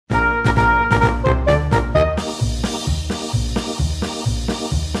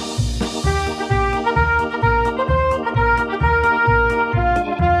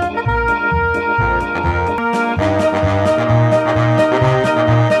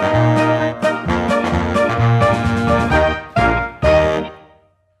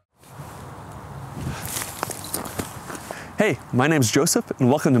Hey, my name's Joseph, and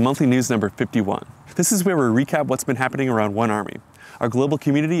welcome to Monthly News number 51. This is where we recap what's been happening around One Army, our global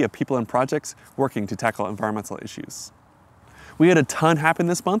community of people and projects working to tackle environmental issues. We had a ton happen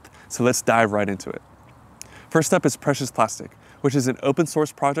this month, so let's dive right into it. First up is Precious Plastic, which is an open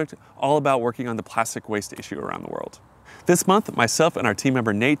source project all about working on the plastic waste issue around the world. This month, myself and our team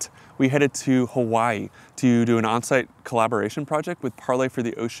member Nate, we headed to Hawaii to do an on-site collaboration project with Parlay for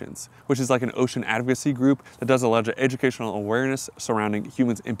the Oceans, which is like an ocean advocacy group that does a lot of educational awareness surrounding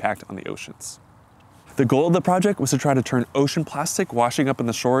humans' impact on the oceans. The goal of the project was to try to turn ocean plastic washing up on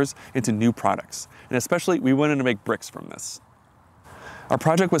the shores into new products, and especially we wanted to make bricks from this. Our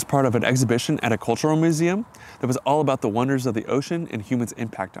project was part of an exhibition at a cultural museum that was all about the wonders of the ocean and humans'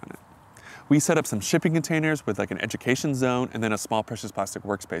 impact on it. We set up some shipping containers with like an education zone and then a small precious plastic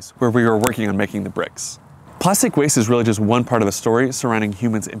workspace where we were working on making the bricks. Plastic waste is really just one part of the story surrounding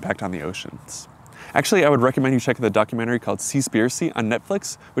humans' impact on the oceans. Actually, I would recommend you check out the documentary called Seaspiracy on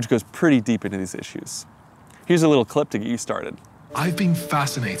Netflix, which goes pretty deep into these issues. Here's a little clip to get you started. I've been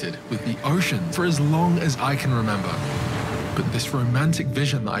fascinated with the ocean for as long as I can remember. But this romantic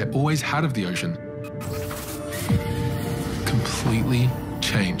vision that I always had of the ocean completely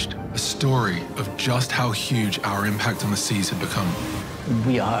changed. A story of just how huge our impact on the seas had become.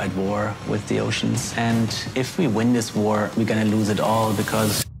 We are at war with the oceans, and if we win this war, we're going to lose it all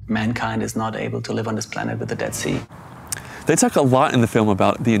because mankind is not able to live on this planet with the Dead Sea. They talk a lot in the film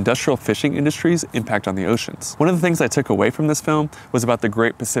about the industrial fishing industry's impact on the oceans. One of the things I took away from this film was about the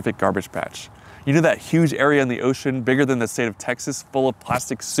Great Pacific Garbage Patch. You know that huge area in the ocean, bigger than the state of Texas, full of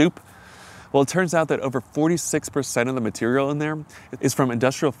plastic soup? Well, it turns out that over 46% of the material in there is from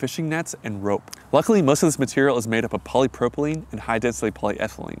industrial fishing nets and rope. Luckily, most of this material is made up of polypropylene and high-density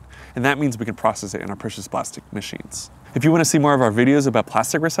polyethylene, and that means we can process it in our precious plastic machines. If you want to see more of our videos about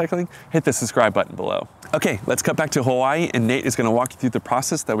plastic recycling, hit the subscribe button below. Okay, let's cut back to Hawaii, and Nate is going to walk you through the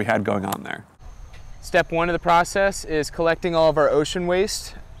process that we had going on there. Step one of the process is collecting all of our ocean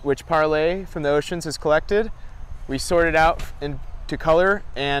waste, which Parlay from the Oceans has collected. We sort it out into color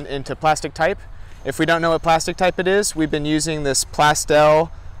and into plastic type. If we don't know what plastic type it is, we've been using this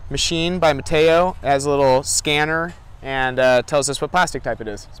Plastel machine by Mateo. It has a little scanner and tells us what plastic type it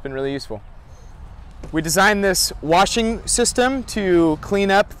is. It's been really useful. We designed this washing system to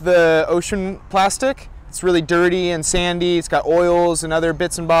clean up the ocean plastic. It's really dirty and sandy. It's got oils and other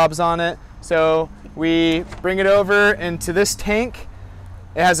bits and bobs on it. So we bring it over into this tank.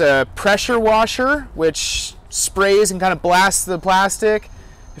 It has a pressure washer, which sprays and kind of blasts the plastic.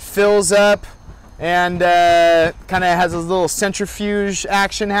 It fills up and kind of has a little centrifuge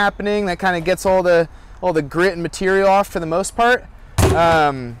action happening that kind of gets all the grit and material off for the most part.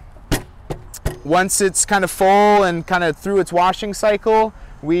 Once it's kind of full and kind of through its washing cycle,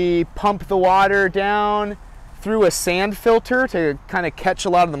 we pump the water down through a sand filter to kind of catch a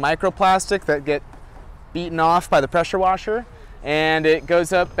lot of the microplastic that get beaten off by the pressure washer. And it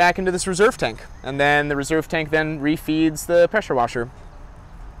goes up back into this reserve tank. And then the reserve tank then refeeds the pressure washer.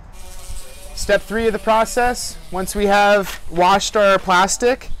 Step three of the process, once we have washed our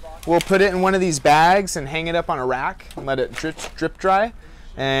plastic, we'll put it in one of these bags and hang it up on a rack and let it drip dry.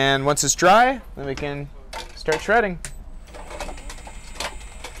 And once it's dry, then we can start shredding.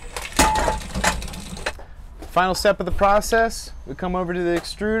 Final step of the process, we come over to the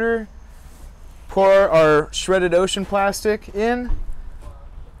extruder, pour our shredded ocean plastic in,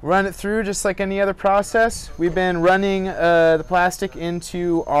 run it through just like any other process. We've been running the plastic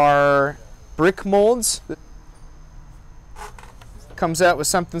into our brick molds. Comes out with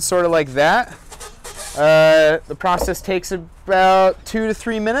something sort of like that. The process takes about 2 to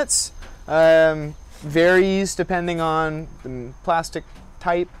 3 minutes. Varies depending on the plastic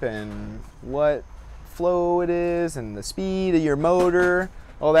type and what flow it is and the speed of your motor.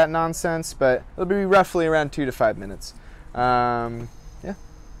 All that nonsense, but it'll be roughly around 2 to 5 minutes. Yeah.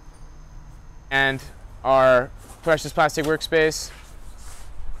 And our precious plastic workspace,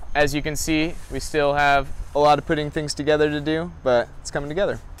 as you can see, we still have a lot of putting things together to do, but it's coming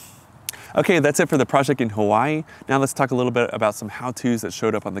together. Okay, that's it for the project in Hawaii. Now let's talk a little bit about some how-tos that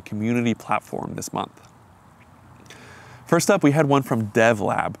showed up on the community platform this month. First up, we had one from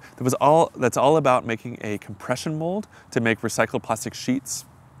DevLab that's all about making a compression mold to make recycled plastic sheets.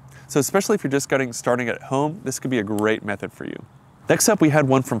 So especially if you're just starting at home, this could be a great method for you. Next up, we had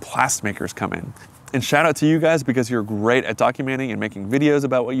one from Plastmakers come in. And shout out to you guys because you're great at documenting and making videos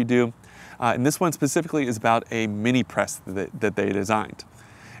about what you do. And this one specifically is about a mini press that they designed.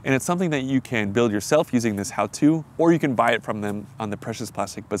 And it's something that you can build yourself using this how-to, or you can buy it from them on the Precious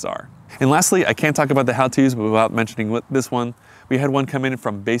Plastic Bazaar. And lastly, I can't talk about the how-tos without mentioning this one. We had one come in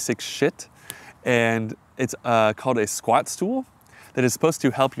from Basic Shit, and It's called a squat stool that is supposed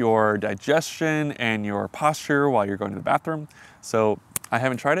to help your digestion and your posture while you're going to the bathroom. So I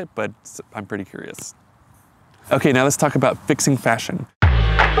haven't tried it, but I'm pretty curious. Okay, now let's talk about fixing fashion.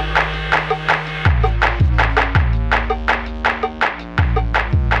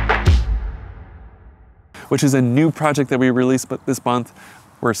 Which is a new project that we released this month.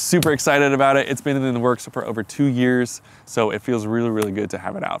 We're super excited about it. It's been in the works for over 2 years, so it feels really, really good to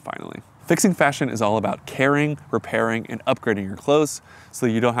have it out finally. Fixing fashion is all about caring, repairing, and upgrading your clothes so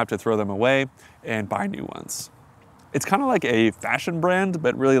you don't have to throw them away and buy new ones. It's kind of like a fashion brand,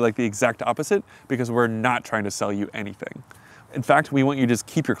 but really like the exact opposite, because we're not trying to sell you anything. In fact, we want you to just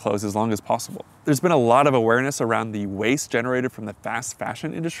keep your clothes as long as possible. There's been a lot of awareness around the waste generated from the fast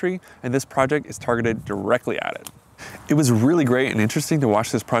fashion industry, and this project is targeted directly at it. It was really great and interesting to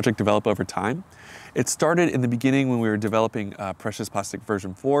watch this project develop over time. It started in the beginning when we were developing Precious Plastic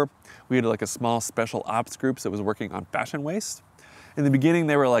version 4. We had like a small special ops group that was working on fashion waste. In the beginning,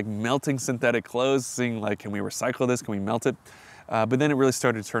 they were like melting synthetic clothes, seeing like, can we recycle this? Can we melt it? But then it really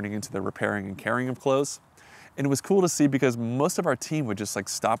started turning into the repairing and caring of clothes. And it was cool to see because most of our team would just like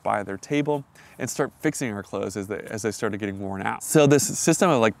stop by their table and start fixing our clothes as they started getting worn out. So this system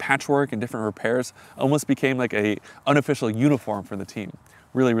of like patchwork and different repairs almost became like a unofficial uniform for the team.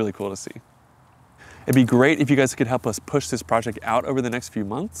 Really, really cool to see. It'd be great if you guys could help us push this project out over the next few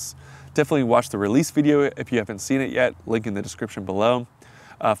months. Definitely watch the release video if you haven't seen it yet, link in the description below.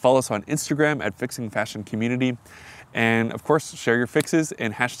 Follow us on Instagram at Fixing Fashion Community. And of course, share your fixes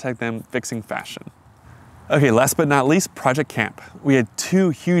and hashtag them Fixing Fashion. Okay, last but not least, Project Kamp. We had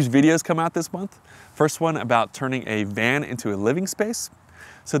 2 huge videos come out this month. First one about turning a van into a living space.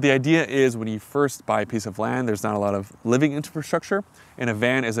 So the idea is when you first buy a piece of land, there's not a lot of living infrastructure, and a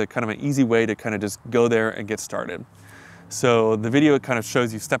van is a kind of an easy way to kind of just go there and get started. So the video kind of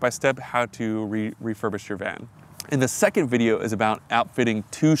shows you step by step how to refurbish your van. And the second video is about outfitting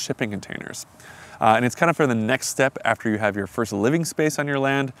 2 shipping containers. And it's kind of for the next step after you have your first living space on your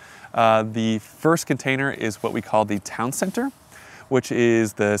land. The first container is what we call the town center, which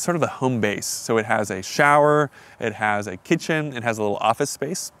is the sort of the home base. So it has a shower, it has a kitchen, it has a little office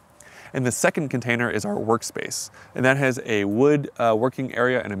space. And the second container is our workspace. And that has a wood working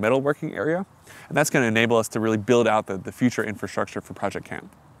area and a metal working area. And that's gonna enable us to really build out the future infrastructure for Project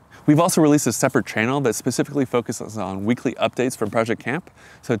Kamp. We've also released a separate channel that specifically focuses on weekly updates from Project Kamp.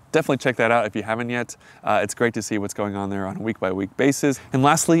 So definitely check that out if you haven't yet. It's great to see what's going on there on a week-by-week basis. And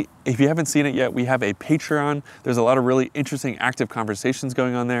lastly, if you haven't seen it yet, we have a Patreon. There's a lot of really interesting active conversations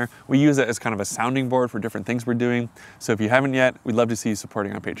going on there. We use it as kind of a sounding board for different things we're doing. So if you haven't yet, we'd love to see you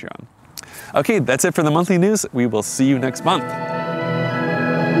supporting on Patreon. Okay, that's it for the monthly news. We will see you next month.